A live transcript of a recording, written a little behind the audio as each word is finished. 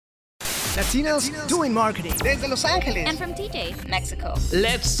Latinos doing marketing. Desde Los Ángeles. And from TJ, Mexico.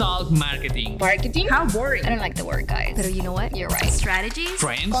 Let's talk marketing. Marketing? How boring. I don't like the word, guys. But you know what? You're right. Strategies.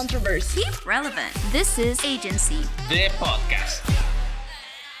 Trends. Controversy. Keep relevant. This is AGNC. The podcast.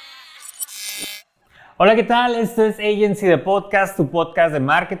 Hola, ¿qué tal? Esto es AGNC The Podcast, tu podcast de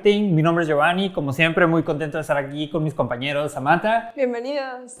marketing. Mi nombre es Giovanni. Como siempre, muy contento de estar aquí con mis compañeros Samantha.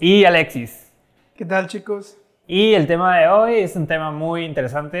 Bienvenidos. Y Alexis. ¿Qué tal, chicos? Y el tema de hoy es un tema muy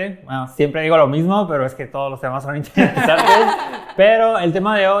interesante. Bueno, siempre digo lo mismo, pero es que todos los temas son interesantes. Pero el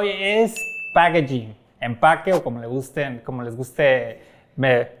tema de hoy es packaging, empaque o como les guste.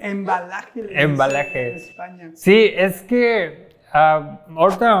 Embalaje. En España. Sí, es que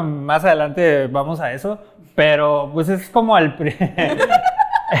ahorita más adelante vamos a eso, pero pues es como el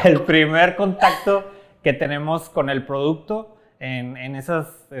primer contacto que tenemos con el producto en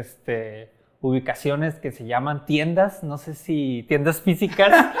esas ubicaciones que se llaman tiendas, no sé si tiendas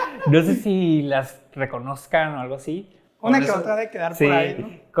físicas, no sé si las reconozcan o algo así. Una que otra de quedar sí, por ahí, ¿no?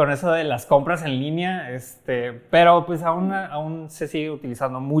 Con eso de las compras en línea, pero pues aún se sigue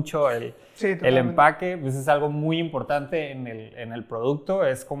utilizando mucho el empaque, pues es algo muy importante en el producto,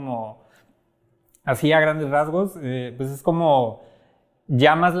 es como, así a grandes rasgos, pues es como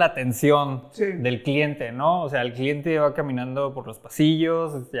llamas la atención del cliente, ¿no? O sea, el cliente va caminando por los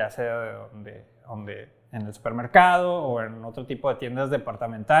pasillos, ya sea de donde en el supermercado o en otro tipo de tiendas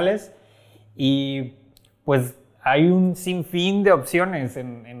departamentales, y pues hay un sinfín de opciones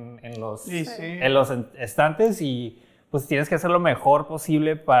en los estantes y pues tienes que hacer lo mejor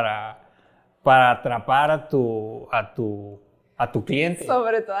posible para atrapar a tu cliente.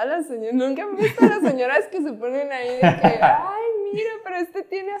 Sobre todo a las señoras. Nunca han visto a las señoras que se ponen ahí de que, ay, mira, pero este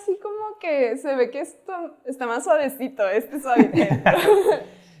tiene así como que se ve que esto está más suavecito, suavecito.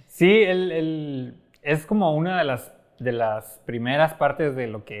 Sí, es como una de las primeras partes de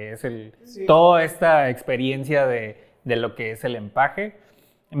lo que es toda esta experiencia de lo que es el empaque.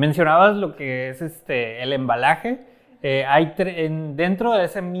 Mencionabas lo que es el embalaje. Hay dentro de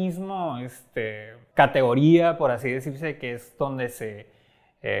ese mismo categoría, por así decirse, que es donde se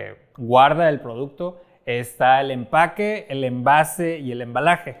guarda el producto, está el empaque, el envase y el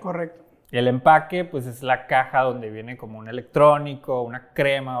embalaje. Correcto. El empaque, pues es la caja donde viene como un electrónico, una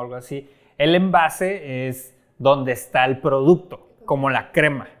crema o algo así. El envase es donde está el producto, como la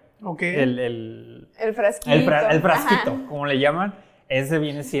crema. Ok. El frasquito. El frasquito, como le llaman, ese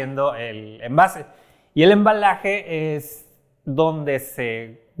viene siendo el envase. Y el embalaje es donde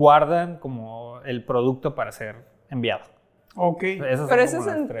se guardan como el producto para ser enviado. Ok. ¿Pero eso es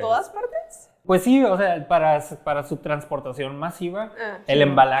en todas partes? Pues sí, o sea, para su transportación masiva, el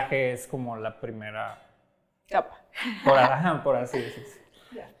embalaje es como la primera capa. Por así decirlo.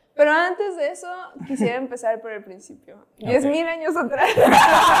 Pero antes de eso, quisiera empezar por el principio. 10,000 años atrás.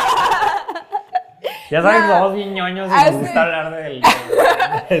 Ya saben que somos bien ñoños y nos gusta hablar de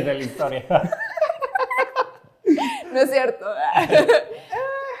la historia. No es cierto.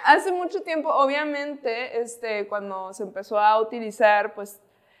 Hace mucho tiempo, obviamente, cuando se empezó a utilizar, pues,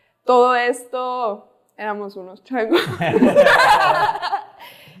 todo esto, éramos unos changos.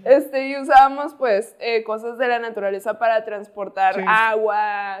 Y usábamos, pues, cosas de la naturaleza para transportar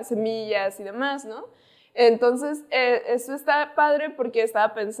agua, semillas y demás, ¿no? Entonces, eso está padre porque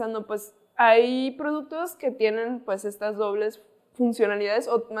estaba pensando, pues, hay productos que tienen, pues, estas dobles funcionalidades,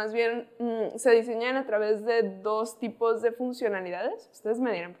 o más bien se diseñan a través de dos tipos de funcionalidades. Ustedes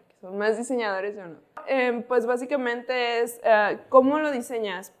me dirán, porque son más diseñadores o no. Pues, básicamente es cómo lo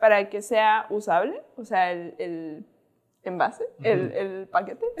diseñas para que sea usable, o sea, el envase, el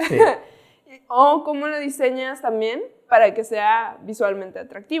paquete, sí. O cómo lo diseñas también para que sea visualmente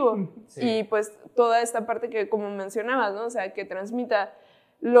atractivo. Sí. Y pues toda esta parte que como mencionabas, ¿no? O sea, que transmita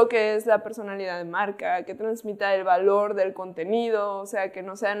lo que es la personalidad de marca, que transmita el valor del contenido, o sea, que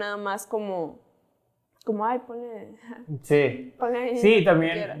no sea nada más como ay, ponle ahí. Sí,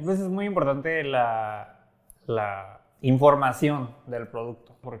 también pues es muy importante la información del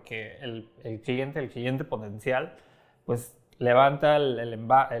producto, porque el cliente potencial, pues levanta el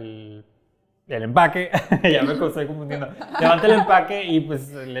empaque, ya me estoy confundiendo, levanta el empaque y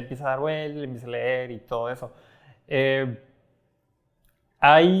pues le empieza a dar vueltas, le empieza a leer y todo eso.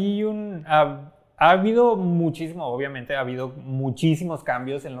 Ha habido obviamente ha habido muchísimos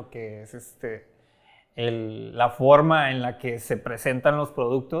cambios en lo que es la forma en la que se presentan los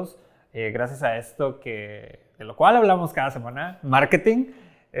productos, gracias a esto de lo cual hablamos cada semana, marketing,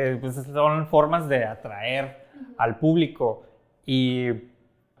 pues son formas de atraer al público. Y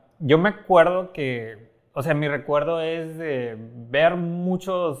yo me acuerdo mi recuerdo es de ver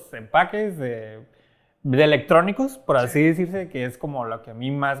muchos empaques, de de electrónicos, por así decirse, que es como lo que a mí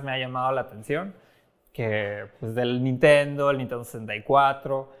más me ha llamado la atención, que pues del Nintendo, el Nintendo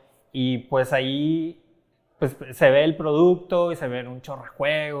 64, y pues ahí pues se ve el producto y se ven un chorro de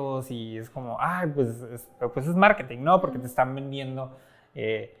juegos y es como, pues es marketing, ¿no? Porque te están vendiendo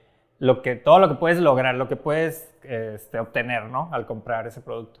todo lo que puedes lograr, lo que puedes obtener, ¿no? Al comprar ese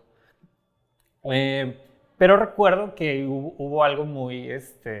producto. Pero recuerdo que hubo algo muy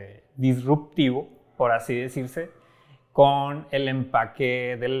disruptivo, por así decirse, con el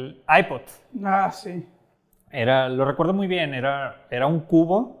empaque del iPod. Ah, sí. Lo recuerdo muy bien, era un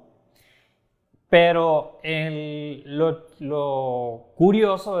cubo, pero lo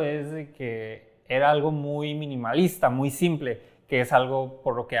curioso es de que era algo muy minimalista, muy simple, que es algo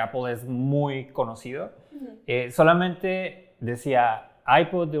por lo que Apple es muy conocido. Solamente decía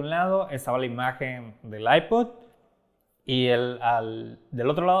iPod de un lado, estaba la imagen del iPod, y del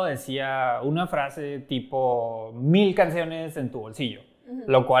otro lado decía una frase tipo 1000 canciones en tu bolsillo,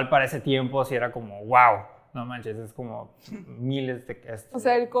 lo cual para ese tiempo sí era como wow, no manches, es como miles de... O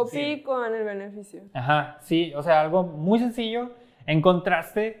sea, el copy sí. con el beneficio. Ajá, sí, o sea, algo muy sencillo en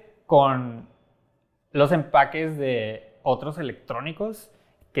contraste con los empaques de otros electrónicos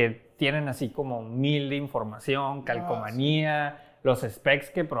que tienen así como 1000 de información, calcomanía, los specs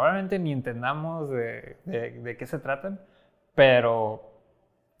que probablemente ni entendamos de qué se tratan, pero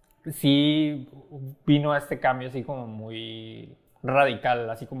sí vino este cambio así como muy radical,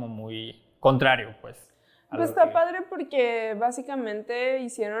 así como muy contrario, pues. Pues está padre porque básicamente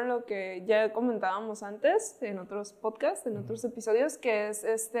hicieron lo que ya comentábamos antes en otros podcasts, en otros episodios, que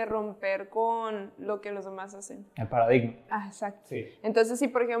es romper con lo que los demás hacen. El paradigma. Ah, exacto. Sí. Entonces, si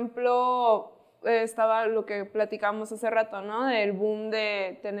por ejemplo estaba lo que platicamos hace rato, ¿no? Del boom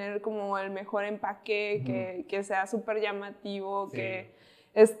de tener como el mejor empaque, que sea súper llamativo, sí.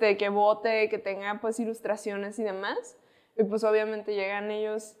 que bote, que tenga pues ilustraciones y demás. Y pues obviamente llegan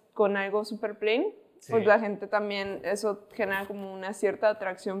ellos con algo súper plain. Sí. Pues la gente también, eso genera como una cierta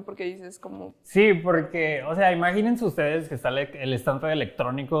atracción porque dices como... Sí, porque, o sea, imagínense ustedes que está el estante de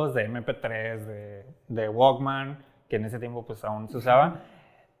electrónicos de MP3, de Walkman, que en ese tiempo pues aún se usaba.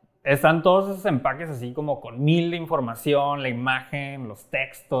 Están todos esos empaques así como con 1000 de información, la imagen, los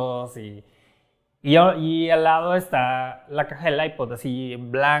textos y al lado está la caja del iPod así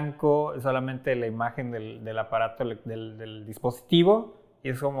en blanco, solamente la imagen del aparato, del dispositivo. Y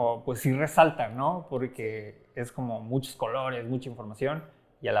es como, pues sí resalta, ¿no? Porque es como muchos colores, mucha información,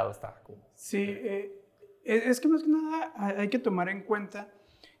 y al lado está como... Sí, es que más que nada hay que tomar en cuenta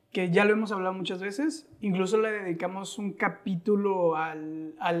que ya lo hemos hablado muchas veces, incluso le dedicamos un capítulo a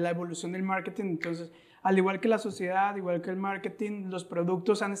la evolución del marketing. Entonces, al igual que la sociedad, igual que el marketing, los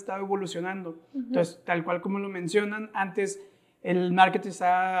productos han estado evolucionando. Entonces, tal cual como lo mencionan, antes el marketing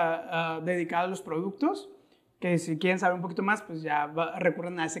estaba dedicado a los productos, que si quieren saber un poquito más, pues ya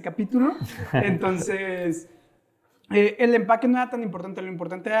recurren a ese capítulo. Entonces, el empaque no era tan importante, lo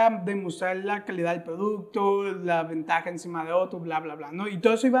importante era demostrar la calidad del producto, la ventaja encima de otro, bla, bla, bla, ¿no? Y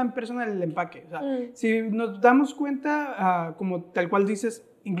todo eso iba en persona del empaque. O sea, si nos damos cuenta, como tal cual dices,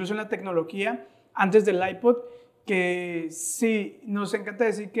 incluso en la tecnología, antes del iPod, que sí, nos encanta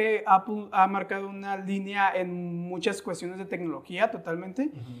decir que Apple ha marcado una línea en muchas cuestiones de tecnología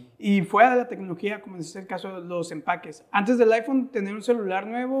totalmente, y fuera de la tecnología, como es el caso de los empaques. Antes del iPhone, tener un celular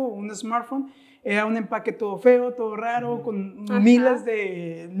nuevo, un smartphone, era un empaque todo feo, todo raro, con miles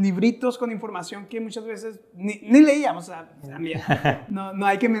de libritos con información que muchas veces ni leíamos. O sea, también, no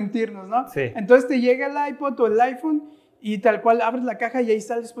hay que mentirnos, ¿no? Sí. Entonces te llega el iPod o el iPhone y tal cual abres la caja y ahí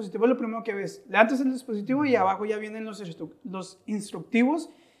está el dispositivo, es lo primero que ves. Levantas el dispositivo y abajo ya vienen los instructivos,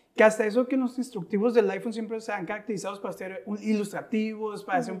 que hasta eso que los instructivos del iPhone siempre se han caracterizados para ser ilustrativos,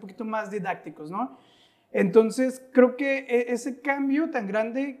 para ser un poquito más didácticos, ¿no? Entonces, creo que ese cambio tan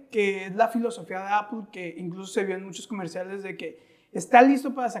grande que es la filosofía de Apple, que incluso se vio en muchos comerciales de que está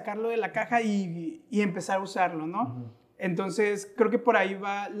listo para sacarlo de la caja y empezar a usarlo, ¿no? Entonces, creo que por ahí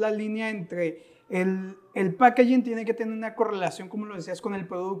va la línea entre el packaging tiene que tener una correlación, como lo decías, con el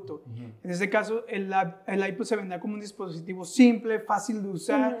producto. En este caso, el iPod se vendía como un dispositivo simple, fácil de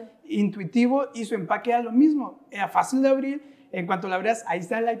usar, intuitivo, y su empaque era lo mismo, era fácil de abrir. En cuanto lo abras, ahí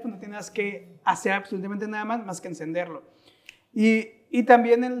está el iPod, no tienes que hacer absolutamente nada más que encenderlo. Y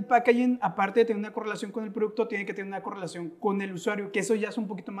también el packaging, aparte de tener una correlación con el producto, tiene que tener una correlación con el usuario, que eso ya es un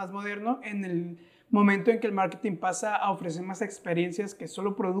poquito más moderno en el momento en que el marketing pasa a ofrecer más experiencias que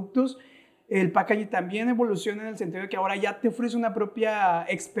solo productos. El packaging también evoluciona en el sentido de que ahora ya te ofrece una propia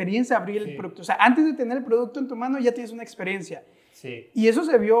experiencia abrir el producto. O sea, antes de tener el producto en tu mano ya tienes una experiencia. Sí. Y eso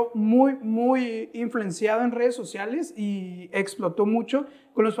se vio muy, muy influenciado en redes sociales y explotó mucho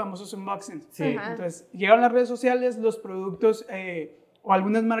con los famosos unboxings. Sí. Entonces, llegaron las redes sociales, los productos o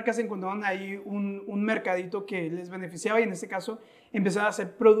algunas marcas encontraron ahí un mercadito que les beneficiaba y en este caso empezaron a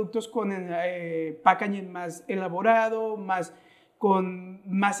hacer productos con packaging más elaborado, con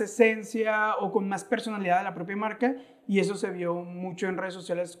más esencia o con más personalidad de la propia marca, y eso se vio mucho en redes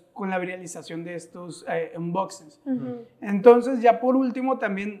sociales con la viralización de estos unboxings. Entonces, ya por último,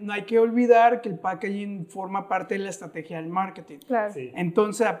 también no hay que olvidar que el packaging forma parte de la estrategia del marketing. Claro. Sí.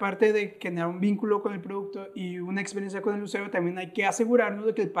 Entonces, aparte de generar un vínculo con el producto y una experiencia con el usuario, también hay que asegurarnos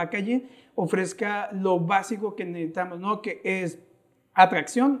de que el packaging ofrezca lo básico que necesitamos, ¿no? Que es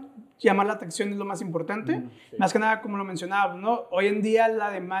atracción. Llamar la atención es lo más importante. Sí. Más que nada, como lo mencionábamos, ¿no? Hoy en día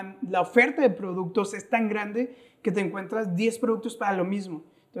la oferta de productos es tan grande que te encuentras 10 productos para lo mismo.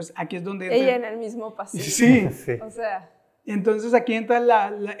 Entonces, aquí es donde Ella en el mismo pasillo. Sí. Sí. O sea... Entonces, aquí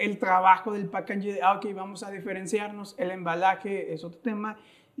entra el trabajo del packaging. Ok, vamos a diferenciarnos. El embalaje es otro tema.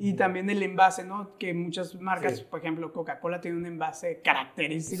 Y también el envase, ¿no? Que muchas marcas, Sí. por ejemplo, Coca-Cola tiene un envase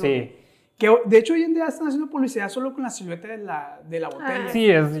característico. Sí. Que de hecho hoy en día están haciendo publicidad solo con la silueta de la botella. Sí,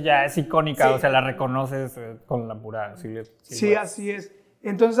 ya es icónica, Sí. o sea, la reconoces con la pura silueta. Sí, así es.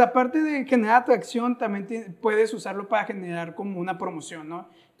 Entonces, aparte de generar atracción, también puedes usarlo para generar como una promoción, ¿no?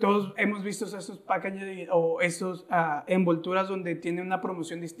 Todos hemos visto esos packaging o esos envolturas donde tiene una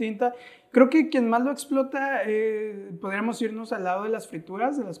promoción distinta. Creo que quien más lo explota, podríamos irnos al lado de las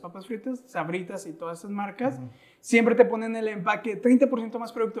frituras, de las papas fritas, Sabritas y todas esas marcas. Siempre te ponen el empaque 30%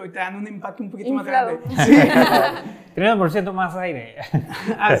 más producto y te dan un empaque un poquito inflado. más grande. Sí. 30% más aire.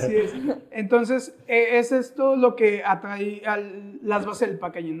 Así es. Entonces, es esto lo que atrae las bases del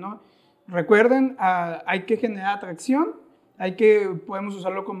packaging, ¿no? Recuerden, hay que generar atracción, podemos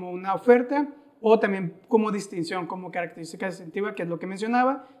usarlo como una oferta o también como distinción, como característica distintiva, que es lo que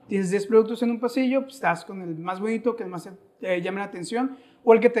mencionaba. Tienes 10 productos en un pasillo, pues estás con el más bonito, que el más llame la atención,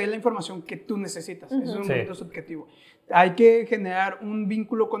 o el que te dé la información que tú necesitas. Eso es un poquito subjetivo. Hay que generar un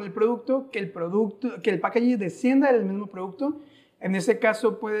vínculo con el producto, que el packaging descienda del mismo producto. En ese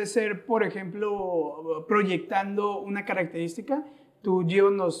caso puede ser, por ejemplo, proyectando una característica. Tú, Gio,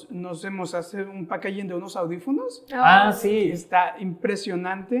 nos hace un packaging de unos audífonos. Sí. Está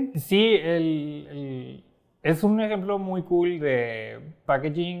impresionante. Sí, es un ejemplo muy cool de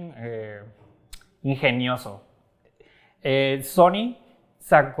packaging ingenioso. Sony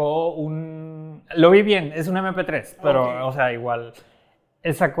sacó lo vi bien, es un MP3, pero, Okay. o sea, igual.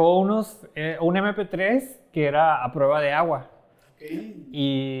 Sacó un MP3 que era a prueba de agua. Okay.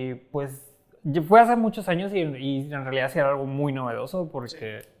 Y pues fue hace muchos años y en realidad sí era algo muy novedoso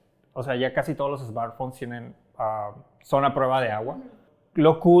porque, o sea, ya casi todos los smartphones son a prueba de agua.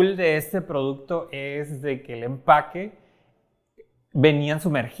 Lo cool de este producto es de que el empaque venían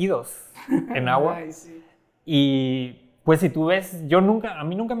sumergidos en agua. Ay, sí. Y pues si tú ves, a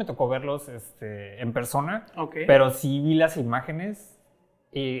mí nunca me tocó verlos en persona, Okay. pero sí vi las imágenes.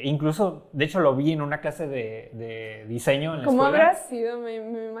 Incluso, de hecho, lo vi en una clase de diseño en la ¿Cómo escuela. habrá sido? Me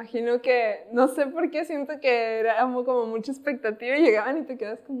imagino que, no sé por qué siento que era como mucha expectativa y llegaban y te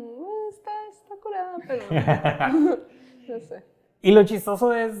quedas como, está curada, pero no sé. Y lo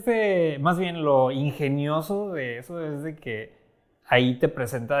chistoso más bien lo ingenioso de eso es de que ahí te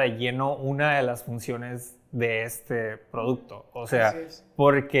presenta de lleno una de las funciones de este producto. O sea,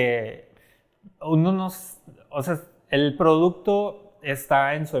 porque o sea, el producto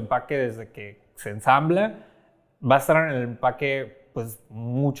está en su empaque desde que se ensambla, va a estar en el empaque pues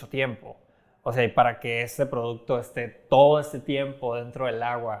mucho tiempo. O sea, y para que este producto esté todo este tiempo dentro del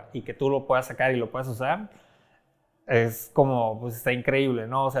agua y que tú lo puedas sacar y lo puedas usar, es como, pues está increíble,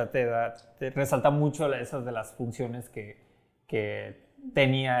 ¿no? O sea, te resalta mucho esas de las funciones que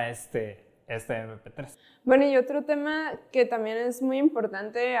tenía este MP3. Bueno, y otro tema que también es muy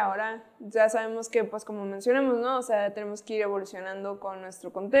importante ahora, ya sabemos que, pues como mencionamos, ¿no? O sea, tenemos que ir evolucionando con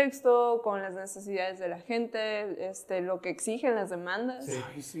nuestro contexto, con las necesidades de la gente, lo que exigen las demandas.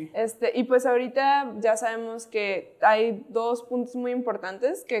 Sí. Y pues ahorita ya sabemos que hay dos puntos muy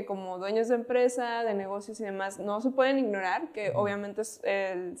importantes que como dueños de empresa, de negocios y demás, no se pueden ignorar, que obviamente es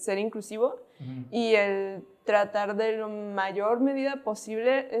el ser inclusivo y el tratar de la mayor medida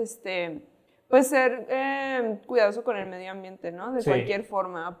posible, pues ser cuidadoso con el medio ambiente, ¿no? De cualquier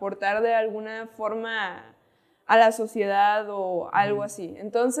forma, aportar de alguna forma a la sociedad o algo así.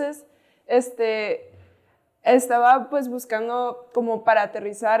 Entonces, estaba pues buscando como para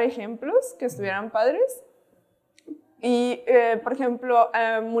aterrizar ejemplos que estuvieran padres. Y, por ejemplo,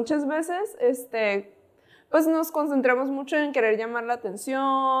 muchas veces, pues nos concentramos mucho en querer llamar la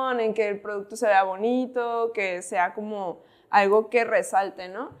atención, en que el producto se vea bonito, que sea como algo que resalte,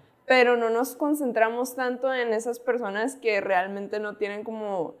 ¿no? Pero no nos concentramos tanto en esas personas que realmente no tienen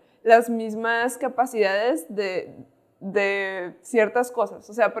como las mismas capacidades de ciertas cosas.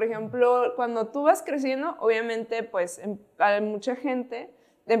 O sea, por ejemplo, cuando tú vas creciendo, obviamente, pues, hay mucha gente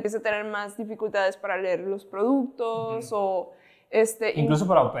empieza a tener más dificultades para leer los productos o... incluso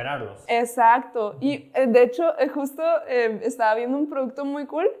para operarlos. Exacto. Y de hecho, justo estaba viendo un producto muy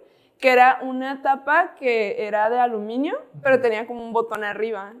cool que era una tapa que era de aluminio, pero tenía como un botón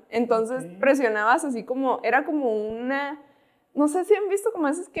arriba. Entonces presionabas así como, era como una... No sé si han visto como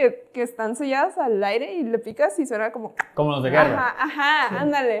esas que están selladas al aire y le picas y suena como... Como los de guerra. Ajá,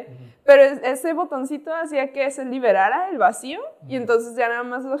 ándale. Pero ese botoncito hacía que se liberara el vacío y entonces ya nada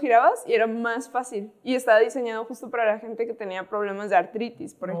más lo girabas y era más fácil. Y estaba diseñado justo para la gente que tenía problemas de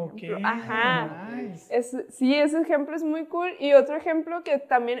artritis, por ejemplo. Ajá. Nice. Sí, ese ejemplo es muy cool. Y otro ejemplo que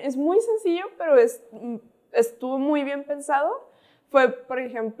también es muy sencillo, pero estuvo muy bien pensado, fue, por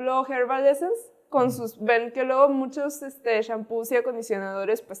ejemplo, Herbal Essence. Con ven que luego muchos shampoos y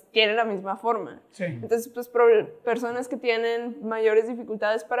acondicionadores pues tienen la misma forma. Sí. Entonces, pues personas que tienen mayores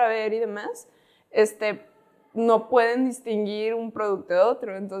dificultades para ver y demás, no pueden distinguir un producto de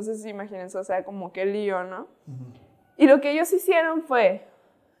otro. Entonces, imagínense, o sea, como qué lío, ¿no? Y lo que ellos hicieron fue,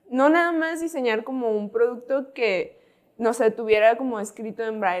 no nada más diseñar como un producto que, no sé, tuviera como escrito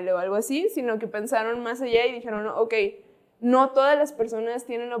en braille o algo así, sino que pensaron más allá y dijeron, ok, no todas las personas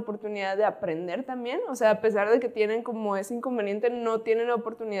tienen la oportunidad de aprender también, o sea, a pesar de que tienen como ese inconveniente, no tienen la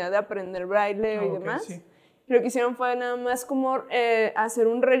oportunidad de aprender braille y demás. Sí. Lo que hicieron fue nada más como hacer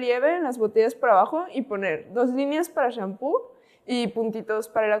un relieve en las botellas por abajo y poner 2 líneas para shampoo y puntitos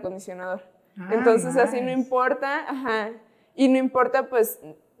para el acondicionador. Entonces, nice. Así no importa, y no importa, pues,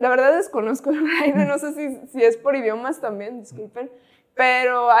 la verdad desconozco el braille, no sé si es por idiomas también, disculpen.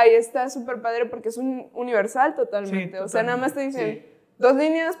 Pero ahí está súper padre porque es un universal totalmente. O sea, nada más te dicen 2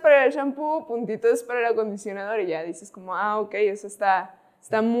 líneas para el shampoo, puntitos para el acondicionador y ya dices como, ok, eso está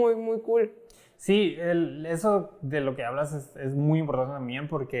muy, muy cool. Sí, eso de lo que hablas es muy importante también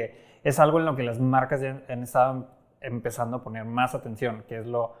porque es algo en lo que las marcas ya han estado empezando a poner más atención, que es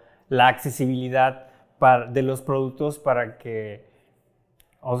la accesibilidad de los productos para que...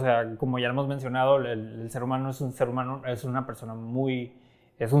 O sea, como ya hemos mencionado, el ser humano es un ser humano, es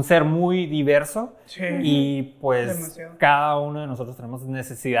un ser muy diverso y pues demasiado. Cada uno de nosotros tenemos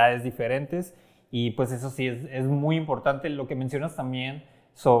necesidades diferentes y pues eso sí es muy importante. Lo que mencionas también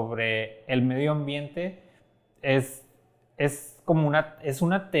sobre el medio ambiente es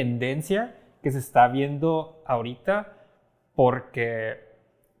una tendencia que se está viendo ahorita porque,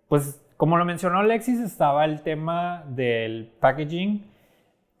 pues como lo mencionó Alexis, estaba el tema del packaging,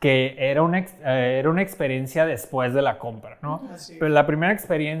 que era una experiencia después de la compra, ¿no? Pero la primera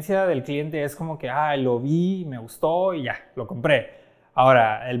experiencia del cliente es como que, lo vi, me gustó y ya, lo compré.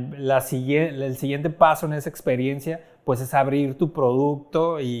 Ahora, el siguiente paso en esa experiencia, pues es abrir tu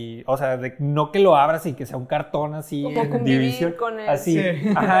producto y, o sea, no que lo abras y que sea un cartón así. Como convivir con él. Así,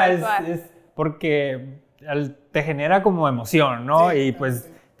 es porque te genera como emoción, ¿no? Sí, y pues...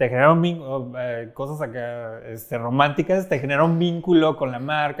 te genera cosas acá románticas, te genera un vínculo con la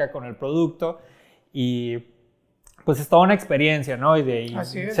marca, con el producto y pues es toda una experiencia, ¿no? Y de ahí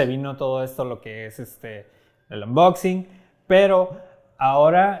se vino todo esto, lo que es el unboxing, pero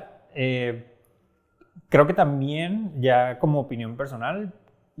ahora creo que también, ya como opinión personal,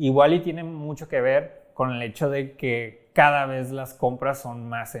 igual y tiene mucho que ver con el hecho de que cada vez las compras son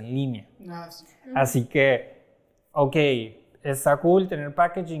más en línea. Así que, ok, está cool tener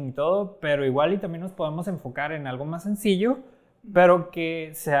packaging y todo, pero igual y también nos podemos enfocar en algo más sencillo, pero que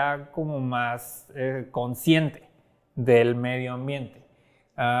sea como más consciente del medio ambiente.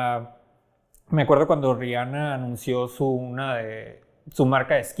 Me acuerdo cuando Rihanna anunció su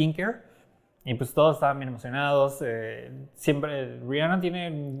marca de skincare y pues todos estaban bien emocionados. Siempre Rihanna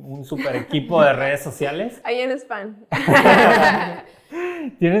tiene un super equipo de redes sociales. Ahí en spam.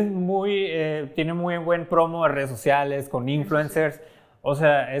 Tiene muy buen promo de redes sociales con influencers. O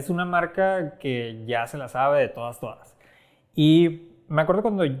sea, es una marca que ya se la sabe de todas. Y me acuerdo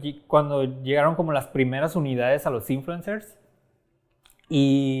cuando llegaron como las primeras unidades a los influencers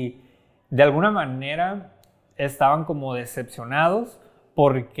y de alguna manera estaban como decepcionados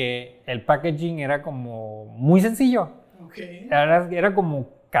porque el packaging era como muy sencillo. Era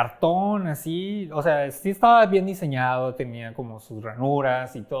como cartón, así, o sea, sí estaba bien diseñado, tenía como sus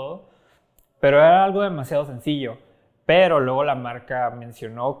ranuras y todo, pero era algo demasiado sencillo. Pero luego la marca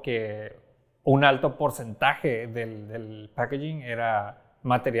mencionó que un alto porcentaje del packaging era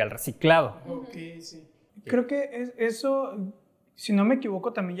material reciclado. Sí. Creo que eso, si no me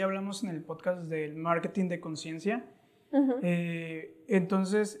equivoco, también ya hablamos en el podcast del marketing de conciencia,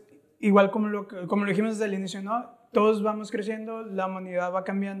 Entonces, igual como lo dijimos desde el inicio, ¿no? Todos vamos creciendo, la humanidad va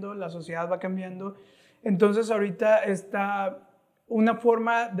cambiando, la sociedad va cambiando. Entonces, ahorita está una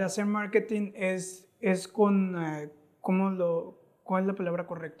forma de hacer marketing es con, ¿cuál es la palabra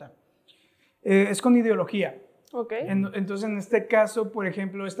correcta? Es con ideología. Okay. Entonces, en este caso, por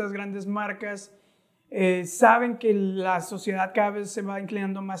ejemplo, estas grandes marcas saben que la sociedad cada vez se va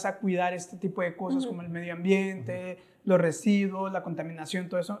inclinando más a cuidar este tipo de cosas como el medio ambiente, los residuos, la contaminación,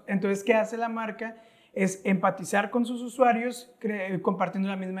 todo eso. Entonces, ¿qué hace la marca? Es empatizar con sus usuarios compartiendo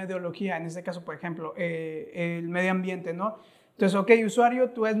la misma ideología. En este caso, por ejemplo, el medio ambiente, ¿no? Entonces, ok, usuario,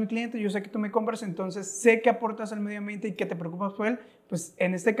 tú eres mi cliente, yo sé que tú me compras, entonces sé que aportas al medio ambiente y que te preocupas por él. Pues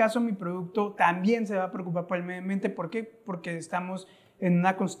en este caso, mi producto también se va a preocupar por el medio ambiente. ¿Por qué? Porque estamos en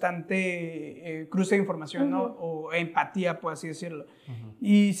una constante cruce de información, ¿no? O empatía, por así decirlo.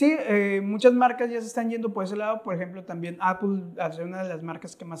 Y sí, muchas marcas ya se están yendo por ese lado. Por ejemplo, también Apple, al ser una de las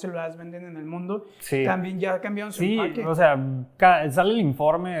marcas que más celulares venden en el mundo, también ya cambiaron su empaque. Sí, o sea, sale el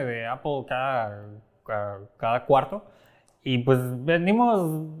informe de Apple cada cuarto y pues vendimos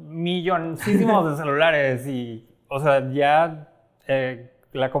milloncísimos de celulares y, o sea, ya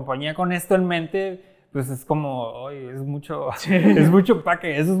la compañía con esto en mente pues es como, oye, es mucho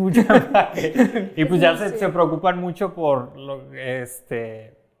empaque, eso es mucho empaque. Y pues ya se preocupan mucho por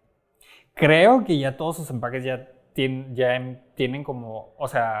creo que ya todos sus empaques ya tienen como, o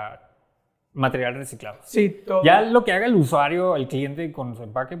sea, material reciclado. Sí, todo. Ya lo que haga el usuario, el cliente con su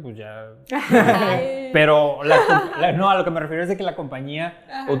empaque, pues ya. Pero no, a lo que me refiero es de que la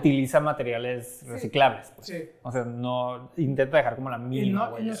compañía utiliza materiales reciclables. Pues. Sí. O sea, no intenta dejar como la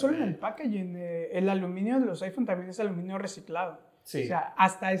mínima y no solo en el packaging, el aluminio de los iPhone también es aluminio reciclado. Sí. O sea,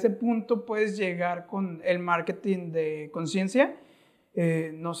 hasta ese punto puedes llegar con el marketing de conciencia.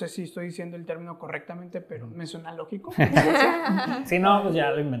 No sé si estoy diciendo el término correctamente, pero me suena lógico. Sí, no, pues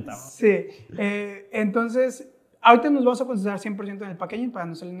ya lo inventamos. Sí, entonces, ahorita nos vamos a concentrar 100% en el packaging para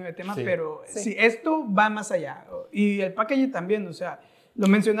no salirnos de tema, pero sí, esto va más allá. Y el packaging también, o sea, lo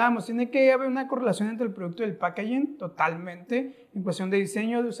mencionábamos, tiene que haber una correlación entre el producto y el packaging totalmente, en cuestión de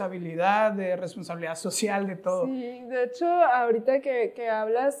diseño, de usabilidad, de responsabilidad social, de todo. Sí, de hecho, ahorita que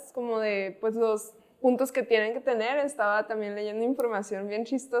hablas como de pues los puntos que tienen que tener, estaba también leyendo información bien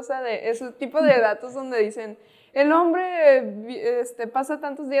chistosa de ese tipo de datos donde dicen, el hombre pasa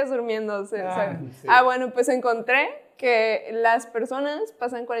tantos días durmiendo. Bueno, pues encontré que las personas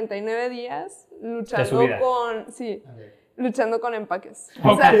pasan 49 días luchando con empaques.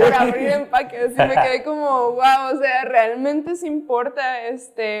 O sea, por abrir empaques. Y me quedé como, wow, o sea, realmente se importa,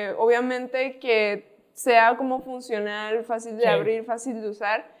 obviamente que sea como funcional, fácil de abrir, fácil de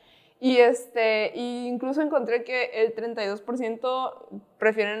usar. Y incluso encontré que el 32%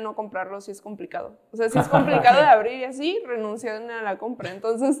 prefieren no comprarlo si es complicado. O sea, si es complicado de abrir y así, renuncian a la compra.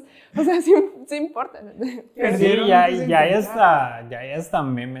 Entonces, o sea, sí importa. Sí, ya está.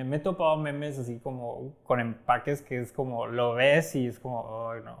 Me he topado memes así como con empaques que es como, lo ves y es como,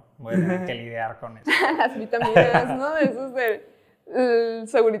 ay no, voy a tener que lidiar con eso. Las vitaminas, ¿no? Esos del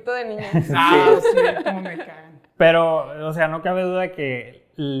segurito de niños. Sí, como me cagan. Pero, o sea, no cabe duda de que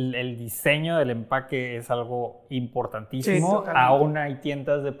el diseño del empaque es algo importantísimo. Sí, aún hay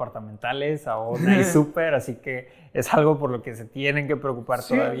tiendas departamentales, aún hay súper, así que es algo por lo que se tienen que preocupar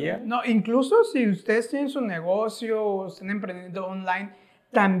todavía. No, incluso si ustedes tienen su negocio o están emprendiendo online,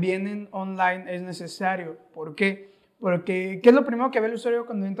 también en online es necesario. ¿Por qué? Porque, ¿qué es lo primero que ve el usuario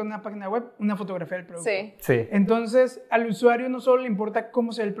cuando entra a una página web? Una fotografía del producto. Sí. Entonces, al usuario no solo le importa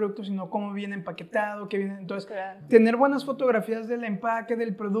cómo se ve el producto, sino cómo viene empaquetado, qué viene. Entonces, tener buenas fotografías del empaque,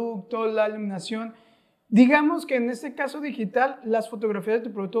 del producto, la iluminación. Digamos que en este caso digital, las fotografías de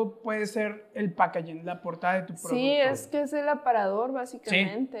tu producto puede ser el packaging, la portada de tu producto. Sí, es que es el aparador,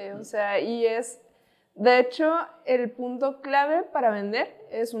 básicamente. Sí. O sea, y es... De hecho, el punto clave para vender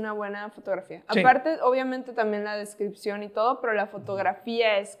es una buena fotografía. Sí. Aparte, obviamente, también la descripción y todo, pero la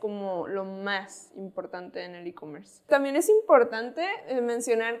fotografía es como lo más importante en el e-commerce. También es importante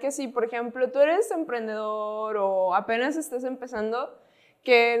mencionar que si, por ejemplo, tú eres emprendedor o apenas estás empezando,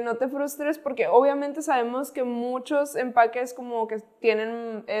 que no te frustres porque obviamente sabemos que muchos empaques como que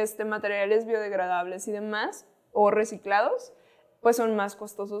tienen materiales biodegradables y demás, o reciclados, pues son más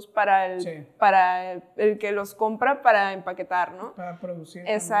costosos para el que los compra para empaquetar, ¿no? Para producir.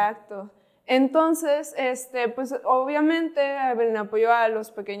 Exacto. También. Entonces, pues obviamente en apoyo a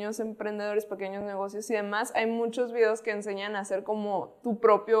los pequeños emprendedores, pequeños negocios y demás, hay muchos videos que enseñan a hacer como tu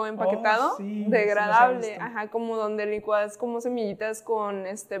propio empaquetado degradable, como donde licuas como semillitas con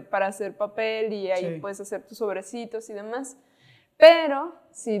para hacer papel y ahí puedes hacer tus sobrecitos y demás. Pero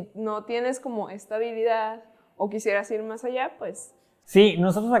si no tienes como esta habilidad o quisieras ir más allá, pues... Sí,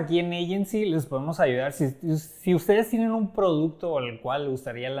 nosotros aquí en Agency les podemos ayudar. Si ustedes tienen un producto al cual les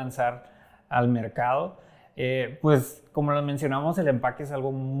gustaría lanzar al mercado, pues como lo mencionamos, el empaque es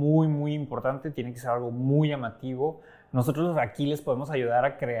algo muy, muy importante, tiene que ser algo muy llamativo. Nosotros aquí les podemos ayudar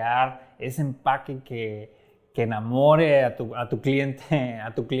a crear ese empaque que enamore a tu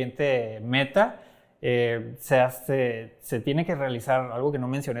cliente meta. Se tiene que realizar, algo que no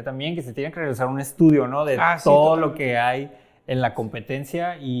mencioné también, que se tiene que realizar un estudio, ¿no? De todo lo que hay en la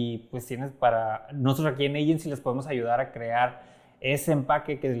competencia, y pues nosotros aquí en Agency les podemos ayudar a crear ese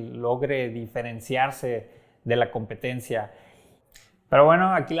empaque que logre diferenciarse de la competencia. Pero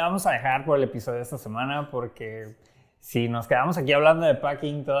bueno, aquí la vamos a dejar por el episodio de esta semana, porque si nos quedamos aquí hablando de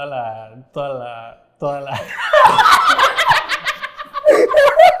packing toda la...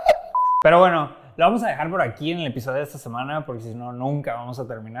 Pero bueno, lo vamos a dejar por aquí en el episodio de esta semana, porque si no, nunca vamos a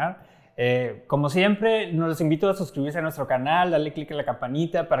terminar. Como siempre, los invito a suscribirse a nuestro canal, darle click a la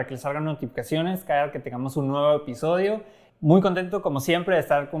campanita para que les salgan notificaciones cada vez que tengamos un nuevo episodio. Muy contento, como siempre, de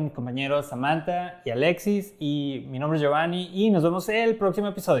estar con mis compañeros Samantha y Alexis. Y mi nombre es Giovanni y nos vemos en el próximo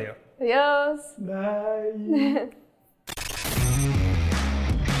episodio. Adiós. Bye.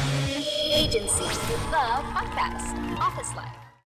 Agency, the podcast, office life.